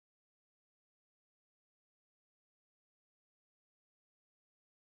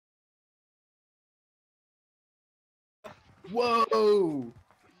Whoa!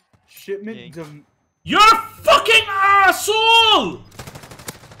 Shipment to... You're a fucking asshole!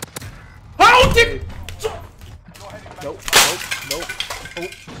 How did... Nope.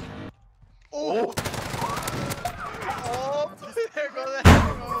 Oh! Oh! There goes the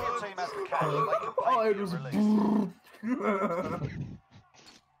headphones! Oh, it was... There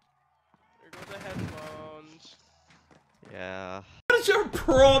goes the headphones. Yeah. What is your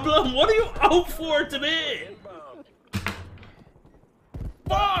problem? What are you out for today?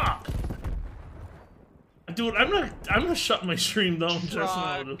 Fuck! Dude, I'm gonna shut my stream down just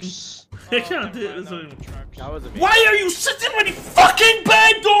now. Dude. I can't do it. Why are you sitting in the fucking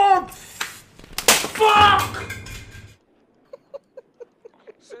bed, dog? Fuck!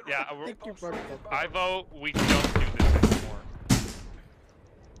 Yeah, I vote we don't do this anymore.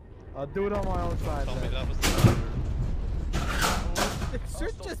 I'll do it on my own side. Tell me that was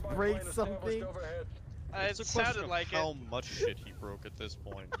Should just break something. It sounded like it. how much shit he broke at this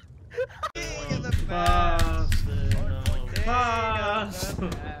point. Look at the fast. Pass. I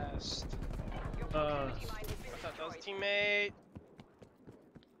thought that was teammate.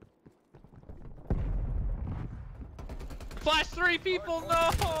 Flash 3 people, no!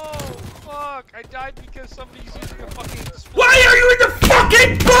 Fuck, I died because somebody's using a fucking explosive. Why are you in the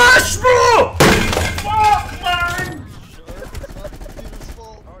fucking bus, bro? Fuck, man!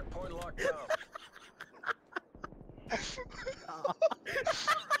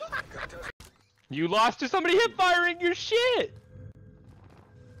 You lost to somebody hip firing your shit!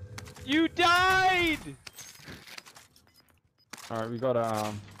 You died! Alright, we got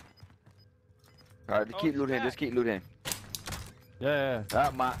Alright, keep looting, just keep looting. yeah.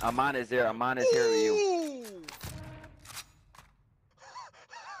 Aman is there, Aman is here with you.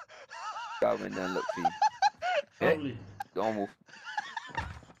 Go in there and look for you. Hey, don't move. I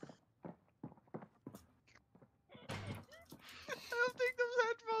don't think those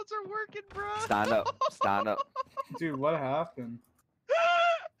headphones are working, bro. Stand up, stand up. Dude, what happened?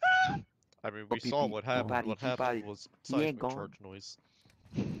 I mean, we saw what happened. What happened was seismic charge noise.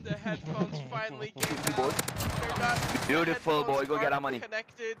 The headphones finally came back. They're not. Beautiful, boy, go get our money.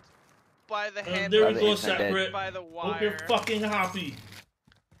 Connected by the And hand. there we By go, the separate. By the Hope you're wire. fucking happy.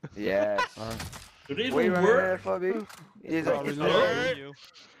 Yes. Do they Where you even running there work? for, baby? Is Oh, it? really?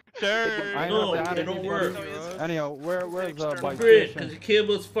 Sure. I No, know they don't work. Anyhow, where's the bike Great, because station? the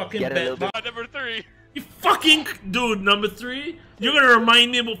cable's fucking Get a little bent. bit. Number 3. You fucking dude, number 3? You're gonna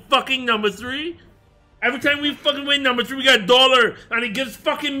remind me about fucking number 3? Every time we fucking win number 3, we got $1, and it gives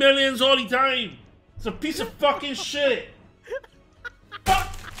fucking millions all the time. It's a piece of fucking shit.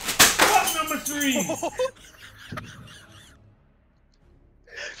 Fuck number 3.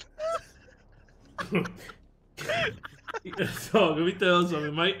 So, let me tell you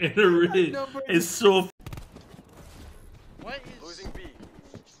something. My inner rig is so. What is? Losing B.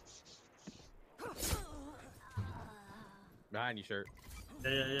 Behind you, shirt.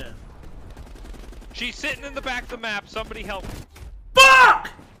 Yeah. She's sitting in the back of the map. Somebody help. Fuck!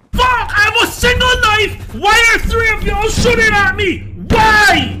 Fuck! I'm a single knife! Why are 3 of y'all shooting at me?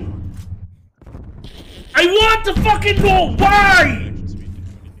 Why? I want to fucking know why!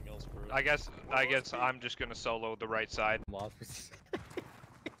 I guess I'm just gonna solo the right side. What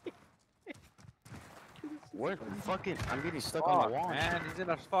fucking? I'm getting stuck on the wall. Man, he's in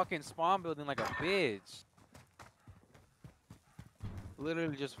a fucking spawn building like a bitch.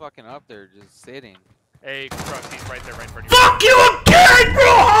 Literally just fucking up there, just sitting. Hey, Crux, he's right there, right in front of you. Fuck you again,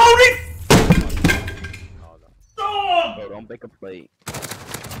 bro! Holy Stop! Bro, don't make a plate.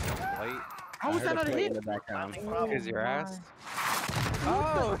 Wait. How was that not a hit? In the background. Is your ass?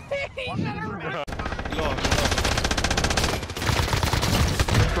 Oh!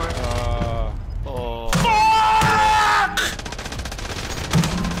 Oh. Fuck!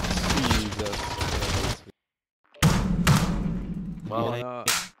 Jesus. Well,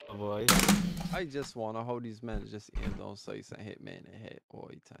 boy. I just wanna hold these men just end on sights and hit man and hit all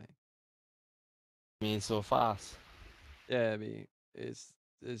the time. I mean, so fast. Yeah, I mean, it's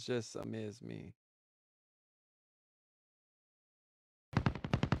just amazed me.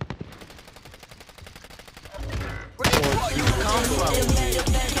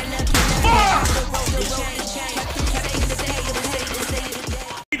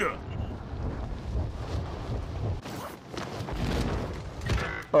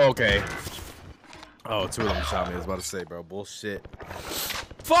 Okay. Oh, 2 of them shot me. I was about to say, bro. Bullshit.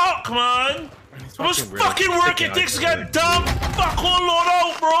 Fuck, man! How much fucking work it takes to get dumb fuck whole load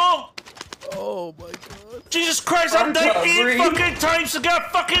out, bro! Oh my god. Jesus Christ, I've done 8 fucking times to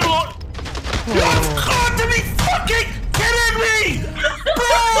get fucking load. You've got to be fucking kidding me!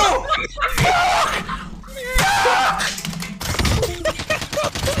 Bro! Fuck! Fuck!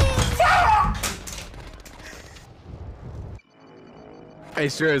 Hey,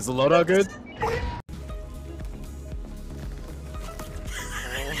 sure, is the loadout good?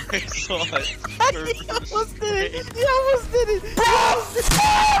 I saw it. You almost did it! You almost did it! I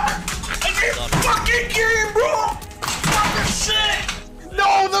get fucking game, bro! Fucking shit!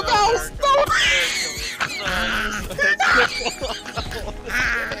 No, the mouse! No!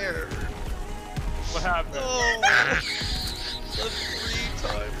 What happened? Oh, the 3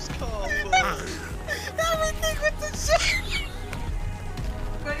 times combo. Everything with the shit!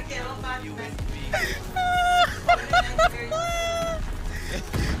 You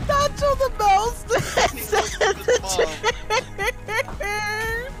Nacho the mouse!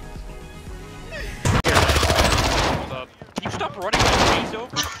 Hold up. Can you stop running my face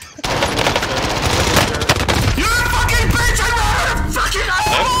over? You're a fucking bitch! I'm fucking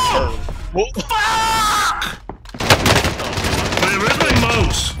asshole! Fuck! Wait, where's my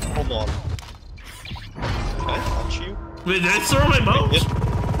mouse? Hold on. Can I punch you? Wait, did I throw my mouse?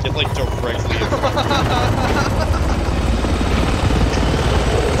 Get like directly in front of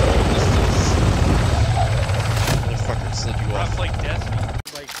Motherfucker sent you Rough off. like Destiny.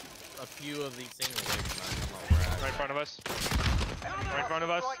 Like a few of these things. Right in front of us. Right in front of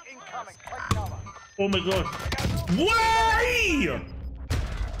us. Oh my god. Why?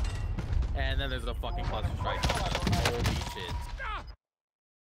 And then there's a fucking cluster strike. Holy shit.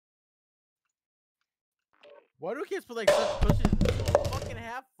 Why do kids put like such pushes in this world? Fucking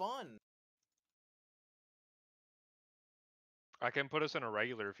have fun. I can put us in a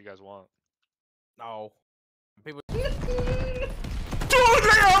regular if you guys want. No. People. Dude,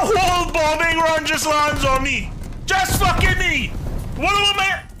 like a whole bombing run just lands on me. Just fucking me. What am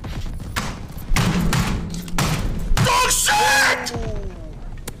I? Oh shit!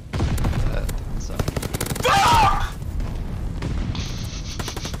 Fuck!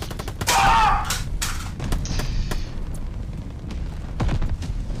 Fuck!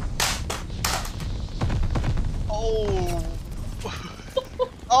 Oh!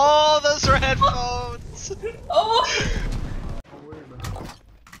 Oh, those are headphones! Oh!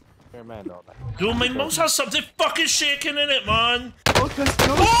 Dude, my mouse has something fucking shaking in it, man. Oh,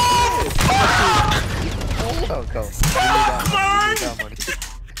 fuck! Go, go. Fuck, man!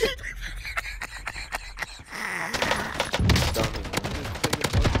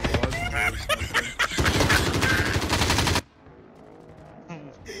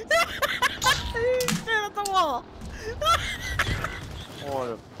 At the wall! Oh,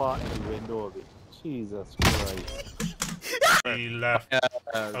 the fucking window of it. Jesus Christ. He left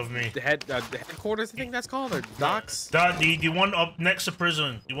of me. The headquarters, I think that's called, or docks? The one up next to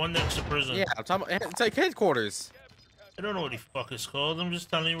prison. The one next to prison. Yeah, I'm talking about, it's like headquarters. I don't know what the fuck it's called. I'm just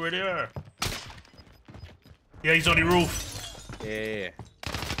telling you where they are. Yeah, he's on the roof. Yeah.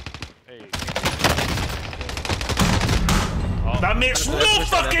 Hey. That makes no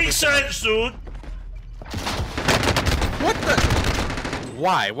fucking sense, dude. What the?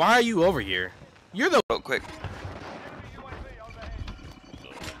 Why? Why are you over here? You're the. Real quick.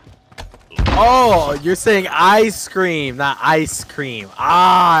 Oh, you're saying ice cream, not ice cream.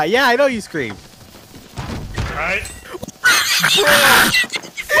 Ah, yeah, I know you scream. Alright.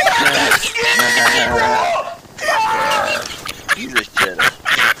 He's a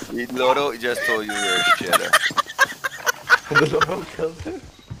shitter. Loro just told you you're a shitter. Loro killed him.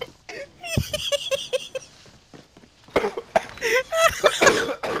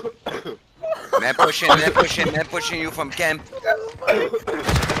 Man pushing you from camp.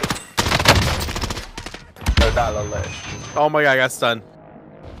 Oh my god, I got stunned.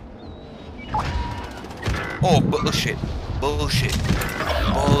 Oh, bullshit. Bullshit.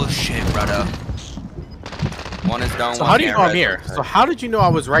 Bullshit, brother. One is down, So one how do you know I'm here. here? So how did you know I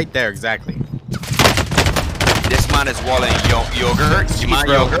was right there exactly? This man is walling yogurt. You mind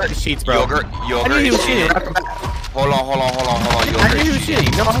yogurt? Sheets, bro. Yogurt. I knew he was cheating. Hold on. Yogurt. I knew he was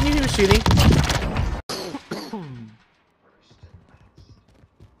cheating. No, I knew he was cheating.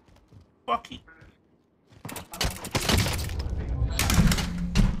 Fuck it.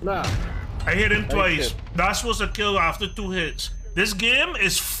 Nah. I hit him twice. That was a kill after 2 hits. This game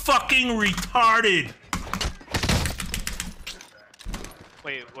is fucking retarded.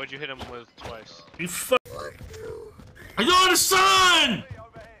 Wait, what'd you hit him with twice? You fuck. I don't understand!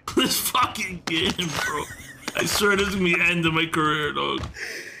 This fucking game, bro. I swear this is gonna be the end of my career, dog.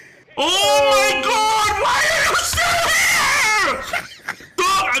 Oh my god! Why are you still here?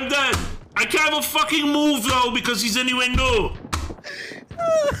 Dog, I'm dead. I can't even fucking move though because he's in the window.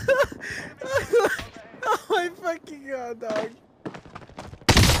 Oh my fucking god, dog.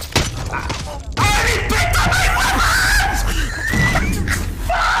 I picked up my weapons!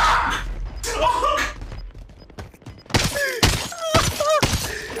 Fuck!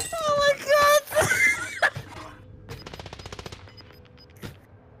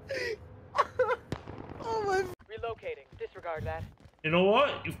 know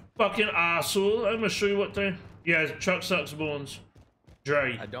what? You fucking asshole. I'm gonna show you what time. Yeah, Chuck sucks bones.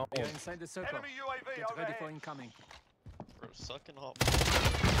 Dry. I don't. You're inside the circle. Get ready for incoming. Bro, sucking hot.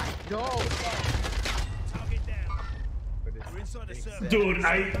 No. Target down. We're inside the circle. Dude,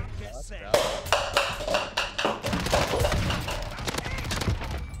 Get set.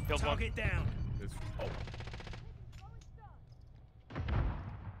 Killed one. Target down.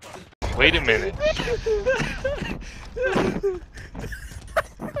 Wait a minute.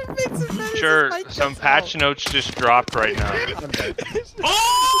 Sure, some patch notes just dropped right now.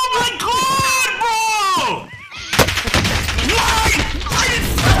 oh my god, bro! Why? I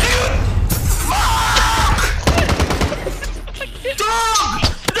didn't fucking... Fuck! Dog!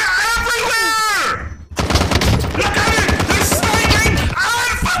 They're everywhere! Look at it! They're sniping!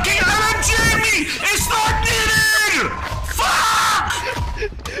 I'm fucking Jamie! It's not needed! Fuck!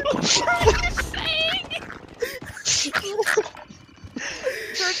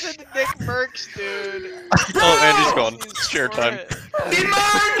 Turns into Nick Merckx, dude. Oh, Andy's gone. It's share time. The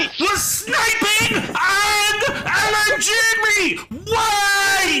man was sniping and LMG'd me!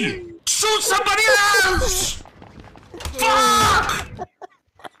 Why? Shoot somebody else! Fuck!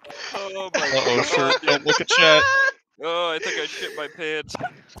 Oh my Uh-oh, sure. Don't look at chat. Oh, I think I shit my pants.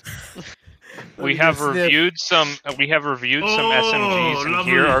 We have reviewed some. We have reviewed some SMGs, and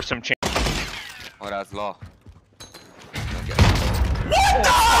here are some changes. Oh, that's law. What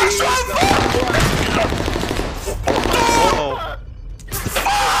the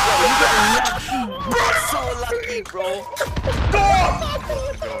You're so lucky, bro.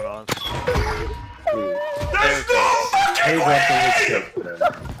 What's going on? There's no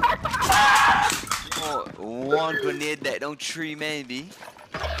Oh, one grenade that don't tree, maybe.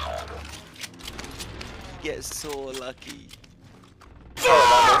 Get so lucky.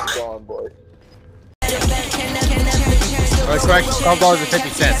 Oh, it's like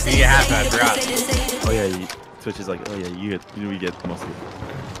 $12.50. So you get half that, I forgot. Oh yeah, Twitch is like, oh yeah, you get most of it.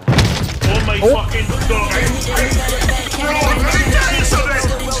 Oh my fucking dog! Bro, let me tell you something!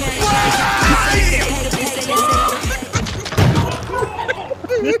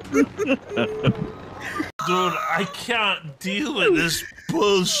 Dude, I can't deal with this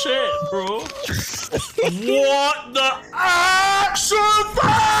bullshit, bro. What the actual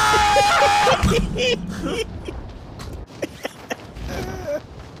fuck?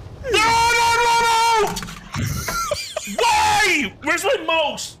 No! Why? Where's my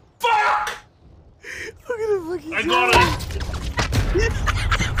mouse? Fuck! I got it.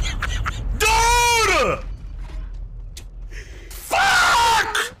 Dude!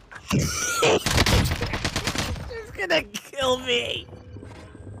 Fuck! He's gonna kill me.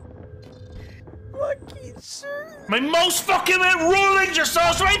 Fucking sure. My mouse fucking went rolling just so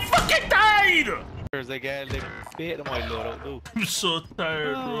I fucking died! I'm so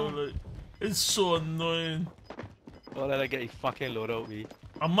tired, bro. Like, it's so annoying. Oh, let I get a fucking load out me.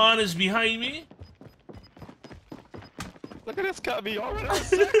 A man is behind me. Look at this cut me already. Man,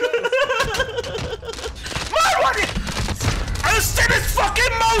 what? I'll stick this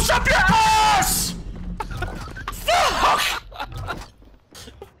fucking mouse up your ass! Fuck!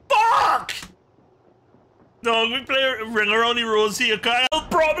 Fuck! No, we play a ring around the rosy here, Kyle.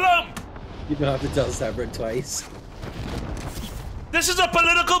 Problem! You don't have to tell Sabra twice. This is a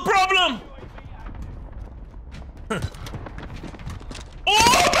political problem! Oh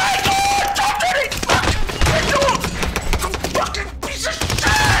my god! Don't do it! Fuck! You fucking piece of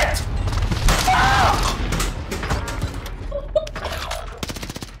shit! Fuck!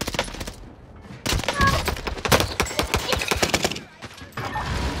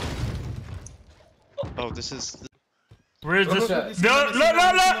 Oh, this is. Where is this? No!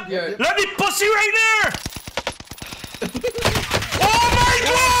 Let me pussy right there! Oh my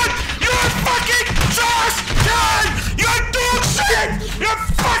god! You're fucking trash! God! You're dog shit! You're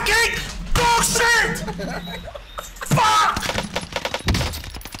fucking dog shit! Fuck!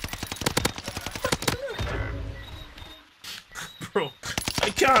 Bro, I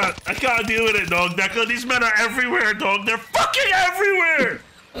can't deal with it, dog. Deca, these men are everywhere, dog. They're fucking everywhere!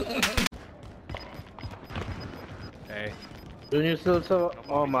 Hey. Do you still so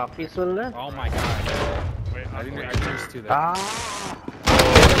my peaceful then? Oh my god. Wait, I didn't do that.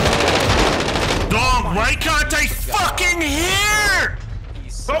 Dog, why can't I fucking hear?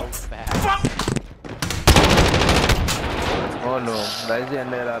 He's so fast. Fuck! Oh no, that is the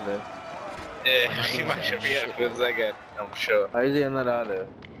end of that. Yeah, he might should be at for a second, I'm sure. That is the end of that.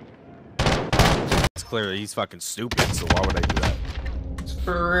 It's clear that he's fucking stupid, so why would I do that?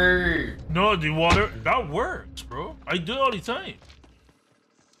 Free. No, the water that works, bro. I do it all the time.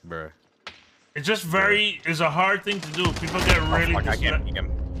 Bruh. It's just it's a hard thing to do. People get really I can't pick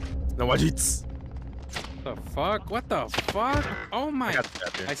him. No, what it's. The fuck? What the fuck? Oh my!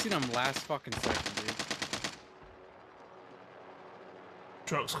 I seen him last fucking second, dude.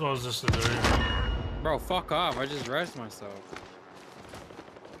 Truck's closed this to do. Bro, fuck off! I just rest myself.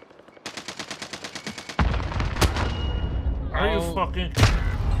 Are you fucking?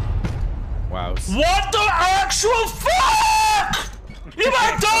 Wow. What the actual fuck? You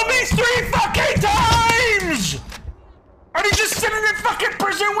might told me 3 fucking times! Are you just sitting in fucking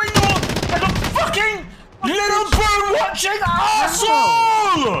prison window like a fucking little bird watching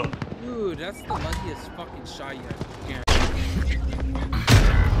asshole? Dude, that's the luckiest fucking shot you have.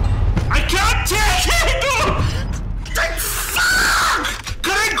 I can't take it! Like, fuck!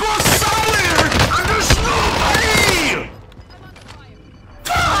 Could I go somewhere and there's nobody?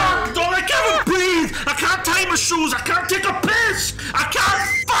 Fuck! Don't I can't breathe! I can't tie my shoes! I can't take a piss! I can't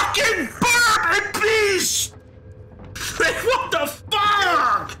fucking burp in peace! Like, what the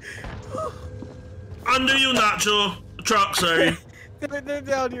fuck? Under you, Nacho. Truck, sorry. They're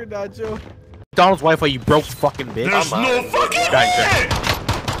down here, Nacho. Donald's Wi-Fi, you broke fucking bitch. There's no fucking way!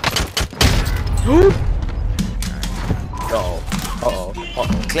 Uh-oh.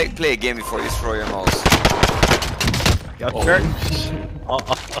 Play a game before you throw your mouse. Oh shit.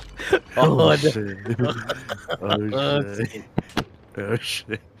 Oh shit. Oh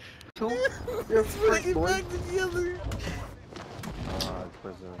shit. You're freaking back together.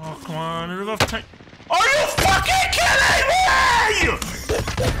 Oh, come on. There's enough time. Are you fucking kidding me?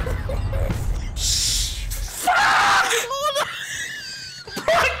 Fuck!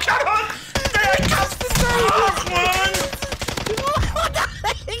 I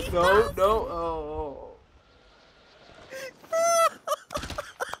can't. No. Oh.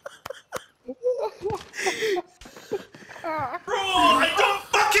 Bro, I don't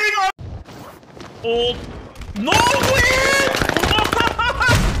fucking. Oh, no win!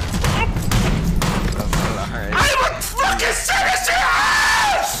 I would fucking send it to your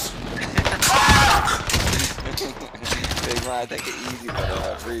house! Big man, take it easy,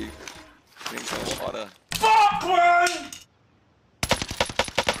 but breathe. Drink some water. Fuck, man!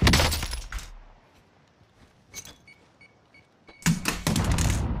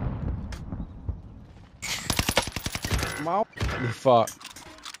 Mouth. Fuck.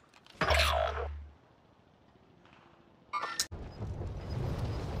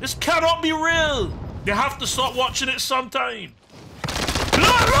 This cannot be real! They have to stop watching it sometime.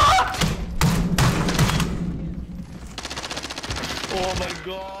 Oh my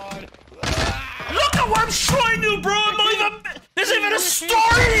god! Look at what I'm showing you, bro! There's even a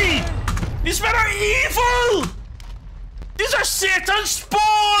story! These men are evil! These are Satan's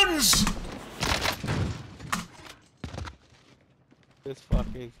spawns! This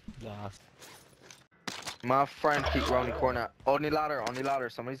fucking last. My friend keep round the corner. Only ladder.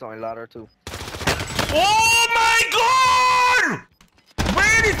 Somebody's on the ladder too. Oh my god!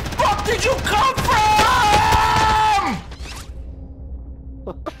 Where the fuck did you come from?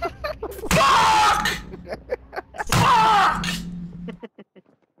 Fuck! Fuck!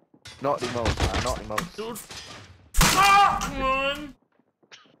 Not the most, man. Not the most. Dude, fuck, man!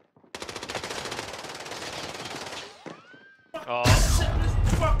 Oh. This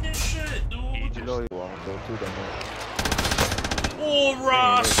fucking shit, dude. You know you want to go to them. Oh,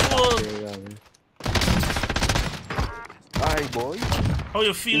 Russell! Hi, boy. How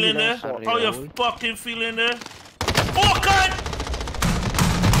you feeling there? How you fucking feeling there? Oh, God!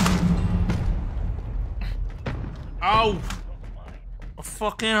 Ow! I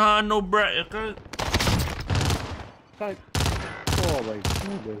fucking had no breath, okay? Oh my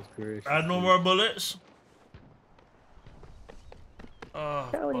goodness gracious. I had no more bullets. Oh,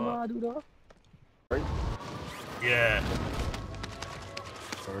 fuck. Yeah.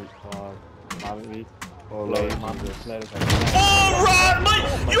 Alright, mate!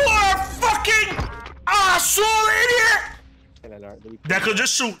 You are a fucking asshole, idiot! Decker,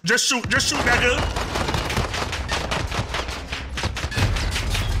 just shoot, Decker.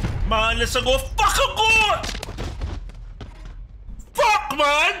 Man, let's go fucking go! Fuck,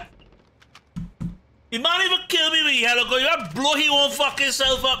 man! He might even kill me with yellow gun. You blow his own fucking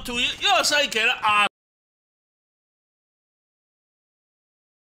self up too. You're a psycho, ass.